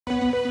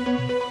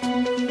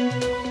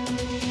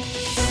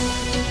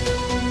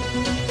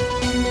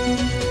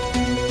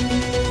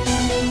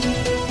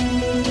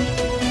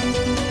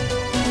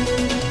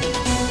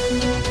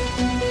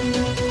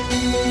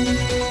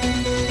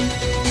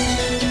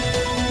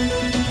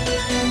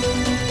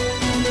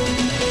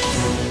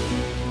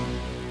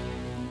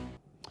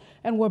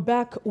And we're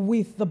back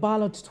with the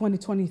ballot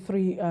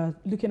 2023,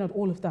 looking at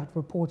all of that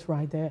report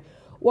right there.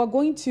 We're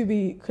going to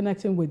be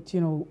connecting with,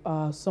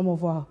 some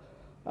of our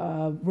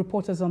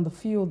reporters on the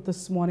field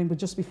this morning, but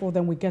just before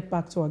then, we get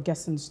back to our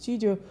guests in the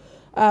studio.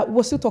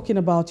 We're still talking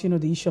about,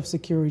 the issue of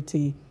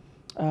security.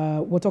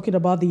 We're talking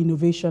about the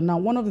innovation. Now,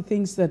 one of the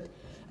things that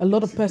a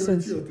lot of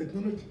persons,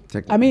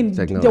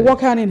 technology. They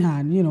work hand in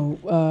hand,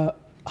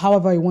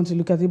 however you want to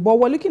look at it. But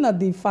we're looking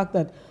at the fact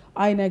that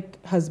I.N.E.C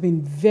has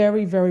been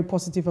very, very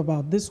positive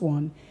about this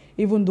one,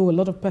 even though a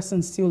lot of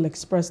persons still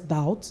express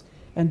doubt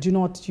and do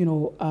not,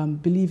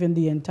 believe in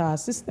the entire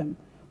system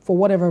for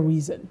whatever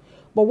reason.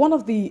 But one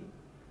of the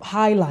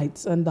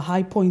highlights and the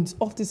high points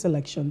of this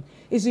election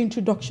is the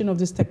introduction of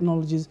these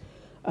technologies,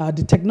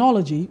 the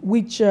technology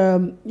which,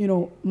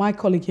 my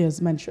colleague here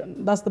has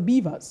mentioned. That's the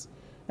beavers.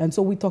 And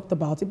so we talked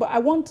about it. But I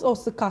want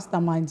us to cast our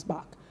minds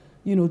back,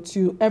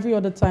 to every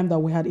other time that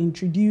we had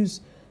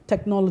introduced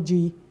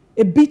technology,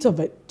 a bit of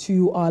it,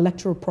 to our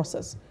electoral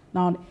process.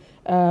 Now,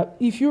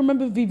 if you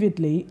remember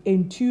vividly,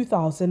 in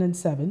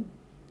 2007,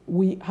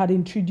 we had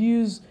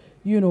introduced,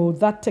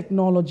 that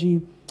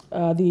technology.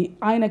 The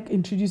I.N.E.C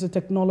introduced a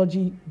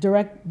technology,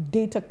 direct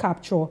data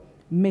capture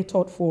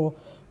method for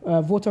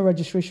voter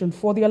registration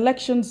for the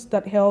elections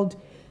that held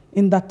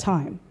in that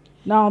time.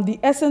 Now, the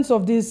essence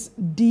of this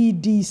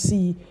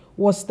DDC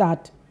was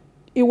that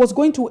it was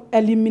going to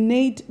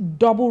eliminate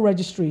double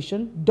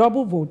registration,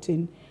 double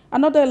voting,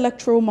 and other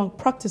electoral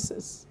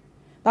malpractices.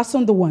 That's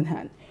on the one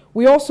hand.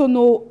 We also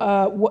know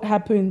what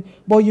happened,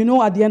 but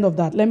at the end of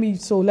that,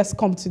 let's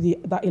come to the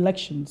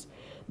elections.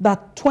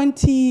 That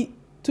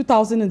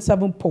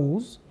 2007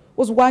 polls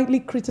was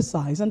widely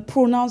criticized and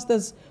pronounced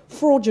as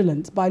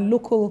fraudulent by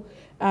local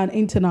and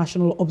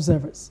international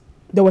observers.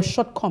 There were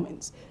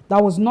shortcomings.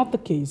 That was not the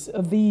case.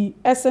 The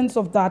essence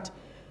of that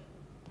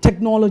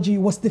technology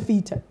was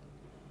defeated.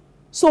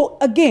 So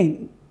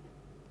again,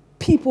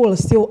 people are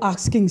still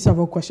asking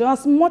several questions.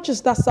 As much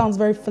as that sounds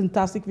very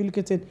fantastic, if you look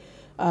at it,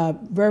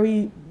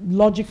 very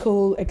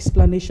logical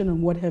explanation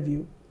and what have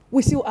you,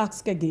 we still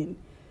ask again,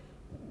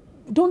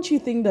 don't you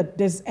think that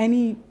there's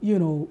any,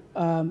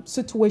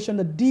 situation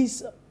that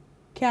these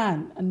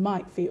can and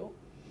might fail?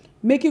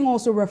 Making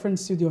also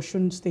reference to the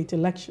Osun state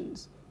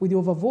elections with the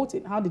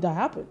overvoting. How did that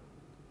happen?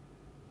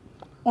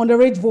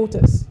 Underage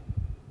voters.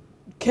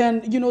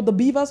 Can, the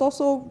beavers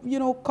also,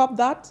 cop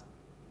that?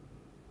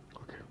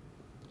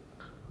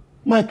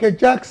 Michael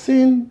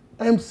Jackson,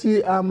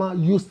 MC Hammer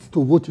used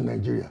to vote in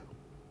Nigeria.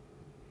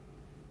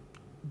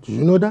 Do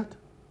you know that?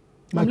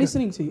 I'm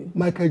listening to you.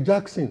 Michael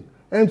Jackson,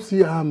 MC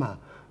Hammer,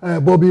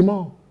 Bobby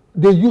Moore,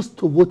 they used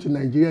to vote in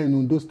Nigeria in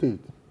Ondo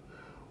State.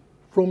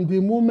 From the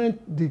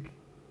moment the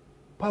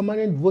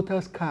permanent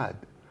voters card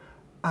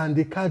and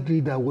the card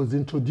reader was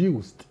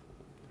introduced,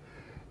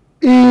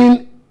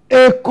 in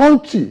a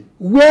country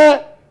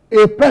where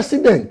a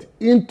president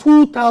in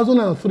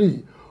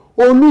 2003,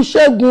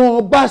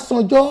 Olusegun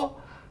Obasanjo,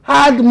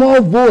 had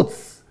more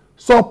votes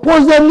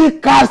supposedly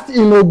cast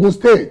in Ogun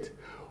State,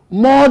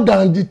 more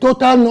than the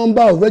total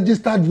number of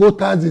registered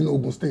voters in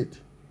Ogun State.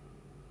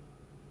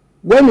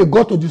 When it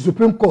got to the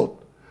Supreme Court,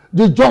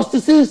 the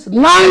justices,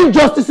 9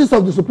 justices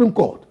of the Supreme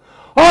Court,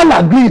 all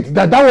agreed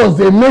that that was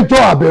a major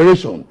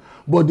aberration.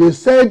 But they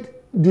said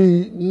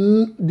the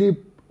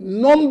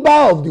number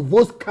of the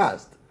votes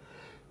cast,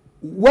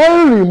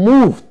 when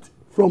removed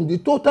from the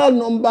total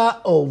number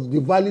of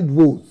the valid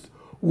votes,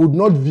 would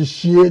not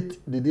vitiate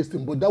the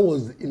distance. But that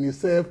was in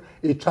itself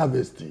a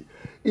travesty.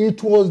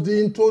 It was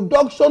the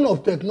introduction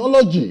of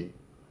technology,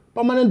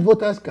 permanent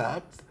voters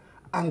cards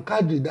and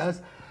card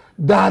readers,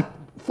 that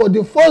for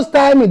the first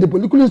time in the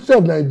political history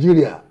of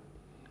Nigeria,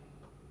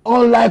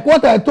 unlike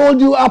what I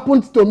told you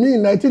happened to me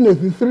in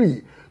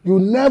 1983, you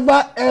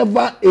never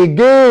ever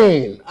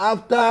again,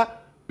 after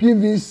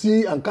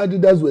PVC and card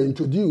readers were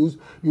introduced,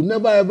 you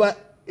never ever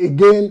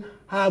again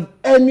have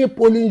any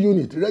polling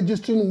unit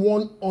registering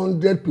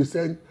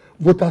 100%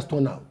 voters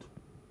turnout.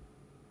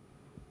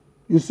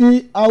 You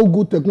see how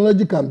good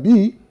technology can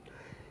be.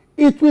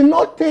 It will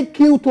not take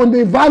you to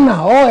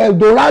Nirvana or El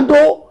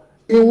Dorado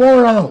in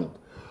one round,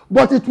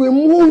 but it will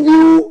move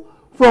you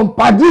from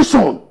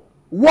perdition,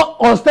 what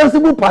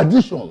ostensible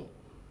perdition,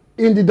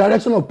 in the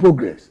direction of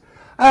progress.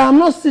 I am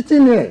not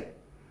sitting here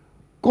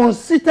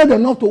conceited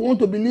enough to want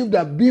to believe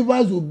that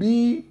beavers will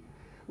be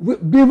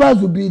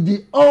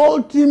the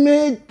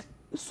ultimate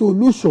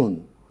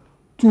solution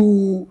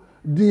to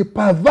the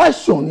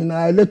perversion in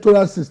our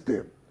electoral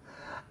system.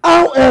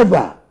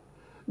 However,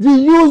 the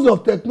use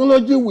of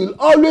technology will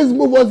always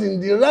move us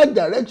in the right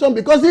direction,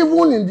 because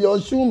even in the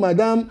Osun,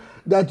 madam,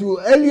 that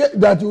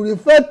you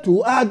referred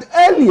to, had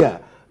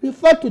earlier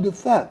referred to the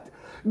fact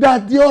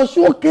that the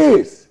Osun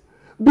case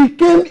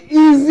became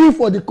easy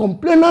for the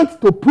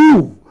complainant to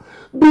prove,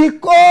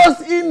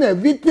 because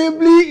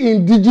inevitably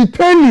in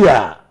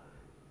digitalia,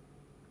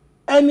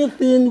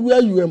 anything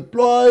where you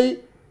employ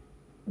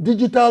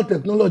digital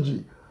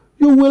technology,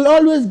 you will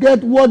always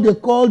get what they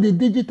call the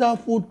digital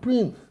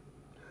footprint.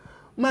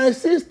 My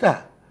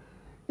sister,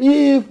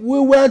 if we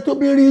were to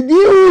be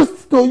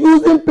reduced to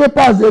using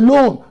papers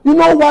alone, you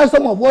know why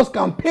some of us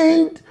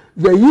campaigned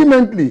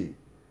vehemently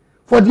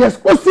for the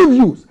exclusive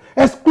use,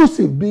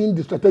 exclusive being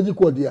the strategic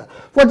word here,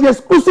 for the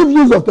exclusive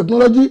use of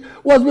technology,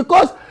 was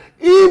because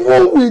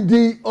even with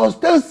the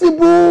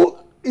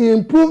ostensible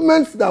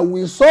improvements that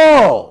we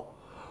saw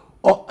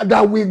or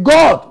that we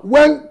got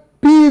when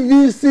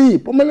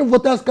PVC, permanent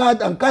voters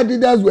card, and card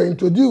readers were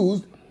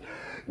introduced,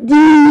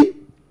 the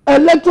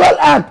Electoral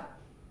Act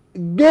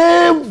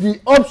gave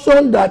the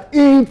option that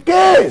in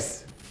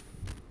case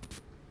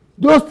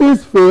those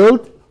things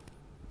failed,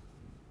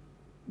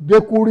 they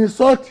could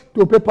resort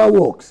to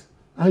paperwork.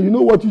 And you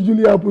know what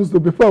usually happens to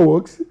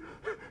paperwork?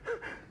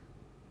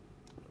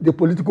 The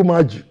political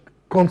magic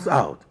comes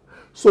out.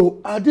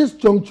 So at this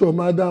juncture,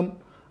 madam,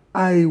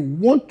 I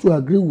want to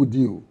agree with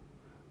you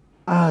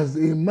as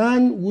a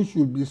man who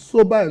should be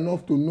sober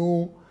enough to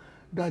know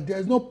that there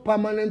is no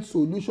permanent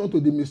solution to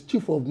the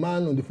mischief of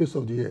man on the face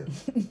of the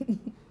earth.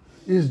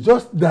 It's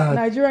just that...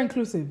 Nigeria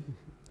inclusive.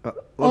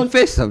 On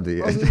face of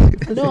the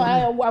earth. No,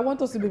 I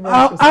want us to be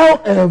very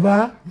specific.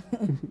 However,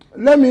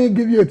 let me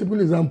give you a typical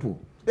example.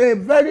 A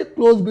very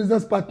close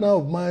business partner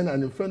of mine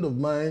and a friend of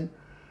mine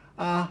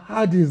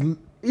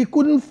he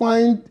couldn't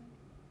find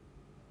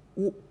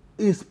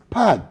his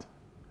pad.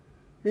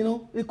 You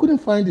know, he couldn't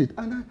find it.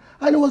 And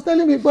he was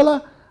telling me,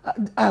 Gbola,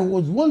 I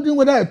was wondering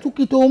whether I took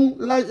it home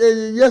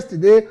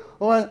yesterday.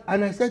 And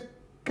I said,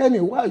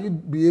 Kenny, why are you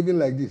behaving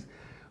like this?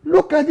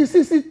 Look at the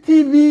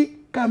CCTV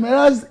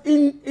cameras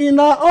in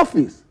our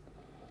office.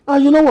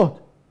 And you know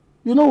what?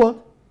 You know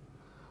what?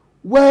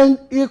 When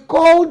he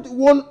called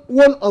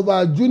one of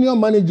our junior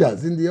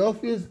managers in the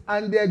office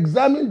and they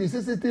examined the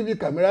CCTV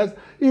cameras,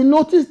 he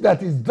noticed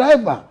that his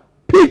driver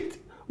picked,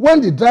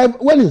 when his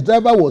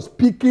driver was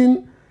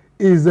picking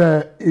his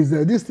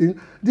this thing,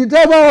 the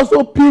driver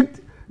also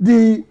picked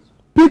the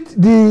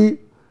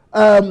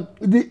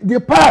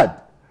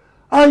pad.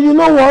 And you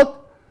know what?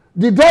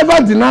 The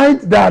driver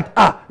denied that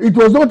it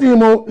was not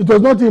him. It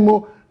was not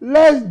him.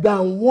 Less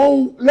than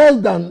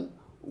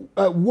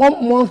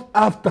 1 month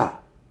after,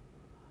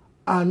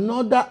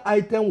 another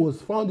item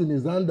was found in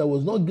his hand that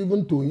was not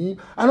given to him.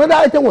 Another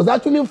item was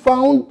actually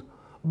found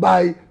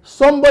by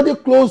somebody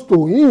close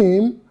to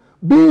him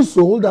being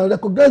sold and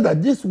recognized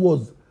that this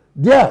was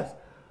theirs.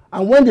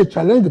 And when they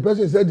challenged the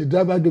person, he said the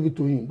driver gave it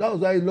to him. That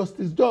was why he lost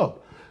his job.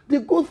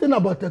 The good thing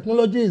about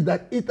technology is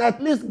that it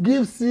at least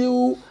gives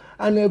you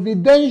an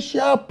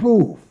evidential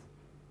proof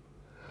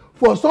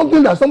for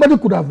something that somebody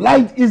could have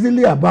lied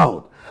easily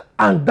about.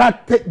 And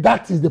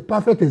that is the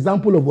perfect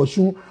example of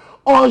Osun.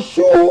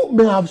 Osun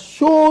may have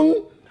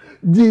shown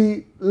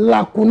the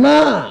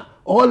lacuna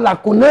or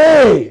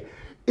lacunae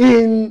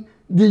in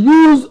the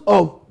use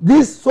of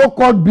these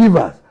so-called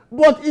beavers.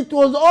 But it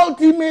was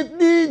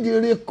ultimately the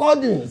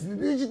recordings, the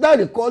digital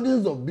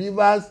recordings of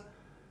beavers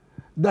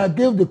that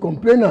gave the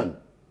complainant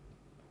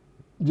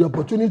the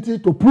opportunity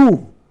to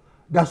prove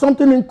that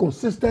something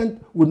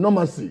inconsistent with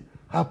normalcy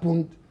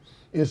happened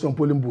in some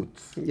polling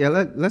booths. Yeah,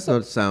 let's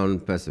not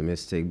sound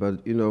pessimistic,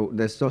 but you know,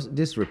 there's just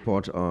this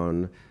report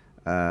on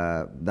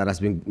that has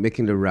been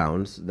making the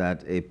rounds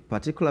that a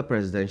particular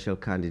presidential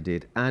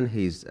candidate and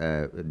his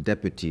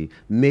deputy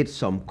made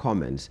some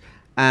comments.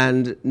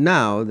 And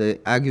now the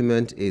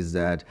argument is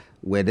that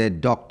where they're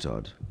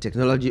doctored,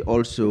 technology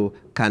also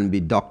can be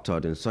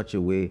doctored in such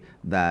a way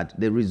that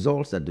the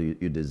results that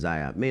you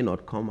desire may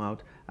not come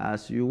out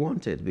as you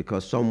want it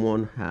because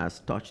someone has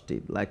touched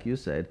it. Like you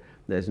said,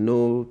 there's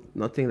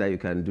nothing that you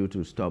can do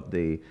to stop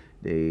the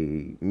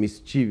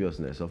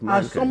mischievousness of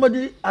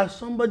mankind. As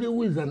somebody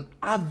who is an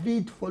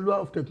avid follower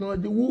of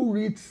technology, who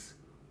reads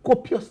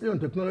copiously on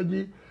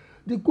technology,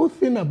 the good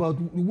thing about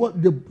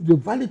what the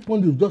valid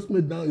point you've just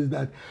made now is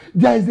that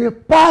there is a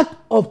part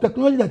of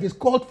technology that is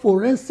called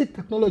forensic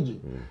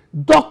technology.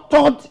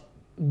 Doctored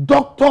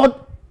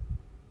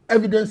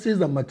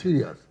evidences and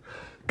materials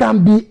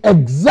can be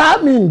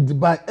examined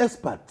by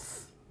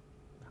experts.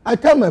 I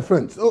tell my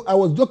friends, I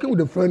was joking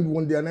with a friend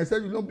one day and I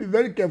said, you know, be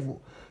very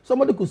careful.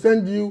 Somebody could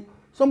send you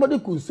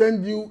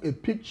a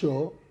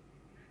picture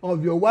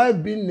of your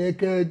wife being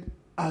naked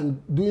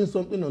and doing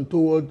something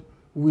untoward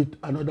with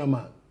another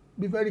man.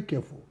 Be very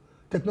careful.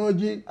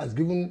 Technology has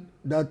given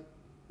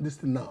this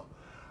thing now.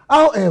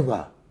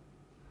 However,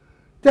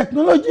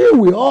 technology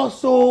will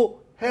also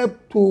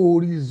help to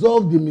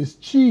resolve the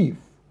mischief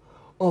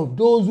of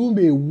those who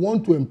may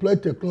want to employ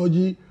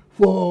technology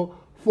for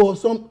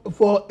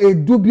a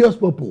dubious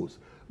purpose,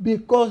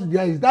 because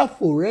there is that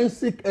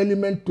forensic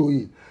element to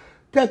it.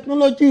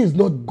 Technology is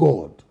not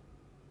God.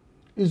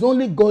 It's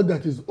only God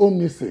that is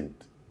omniscient.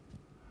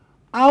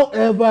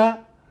 However,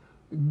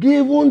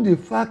 given the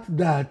fact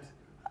that,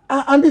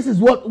 and this is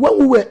what, when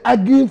we were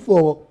arguing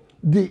for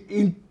the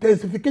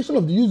intensification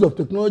of the use of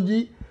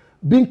technology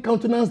being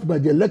countenanced by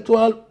the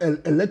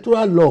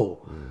electoral law,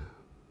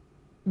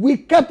 we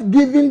kept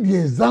giving the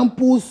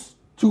examples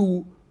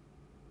to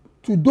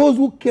those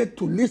who care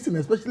to listen,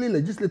 especially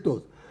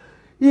legislators.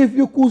 If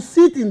you could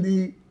sit in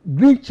the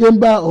green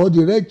chamber or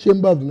the red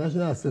chamber of the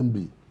National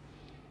Assembly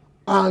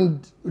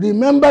and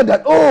remember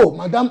that, oh,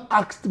 madam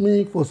asked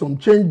me for some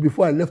change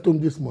before I left home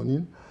this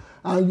morning,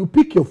 and you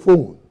pick your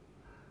phone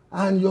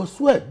and your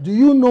sweat. Do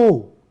you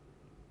know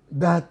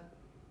that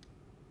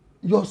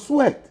your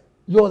sweat,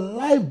 your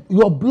life,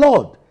 your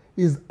blood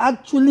is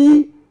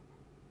actually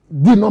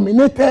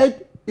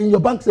denominated in your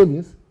bank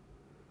savings?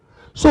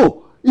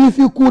 So if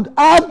you could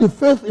have the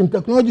faith in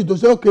technology to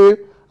say, okay,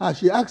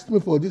 she asked me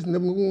for this,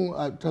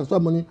 transfer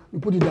money, you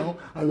put it down,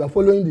 and you are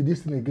following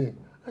this thing again.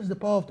 That's the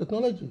power of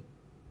technology.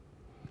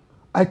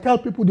 I tell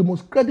people the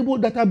most credible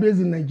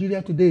database in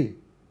Nigeria today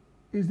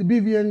is the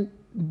BVN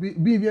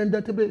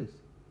database.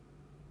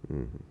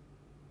 Mm-hmm.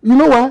 You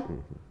know why? Mm-hmm.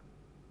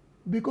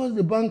 Because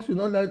the banks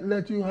will not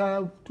let you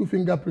have 2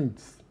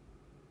 fingerprints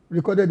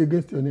recorded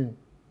against your name.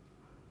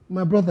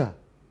 My brother,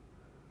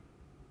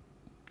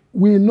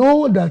 we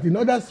know that in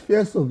other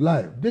spheres of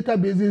life,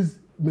 databases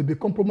may be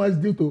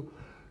compromised due to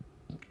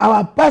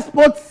our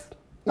passports.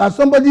 As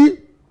somebody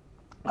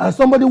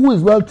who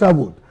is well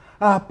traveled,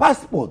 our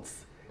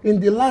passports in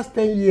the last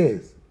 10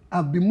 years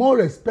have been more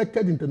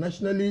respected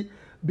internationally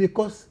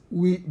because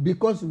we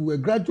were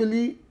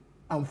gradually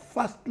and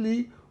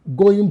fastly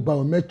going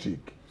biometric.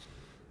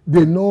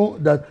 They know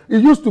that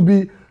it used to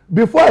be,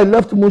 before I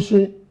left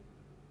Mushi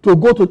to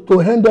go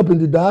to end up in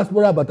the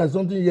diaspora about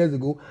something years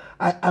ago,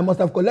 I must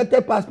have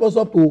collected passports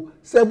up to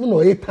 7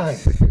 or 8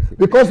 times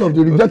because of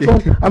the rejection.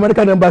 Okay.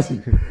 American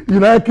Embassy,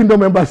 United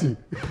Kingdom Embassy,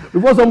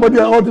 before somebody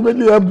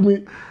ultimately helped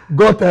me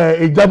got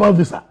a German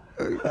visa.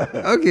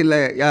 Okay,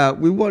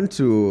 we want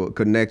to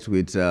connect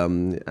with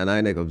an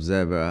I.N.E.C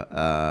observer,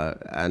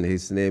 and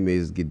his name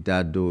is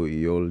Gidado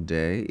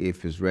Yolde.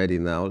 If he's ready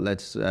now,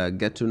 let's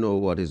get to know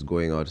what is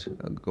going on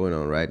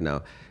right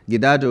now.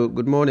 Gidado,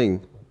 good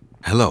morning.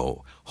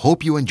 Hello.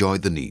 Hope you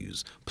enjoyed the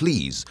news.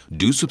 Please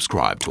do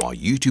subscribe to our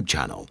YouTube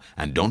channel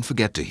and don't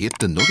forget to hit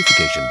the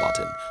notification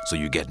button so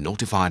you get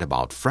notified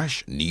about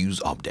fresh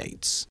news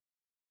updates.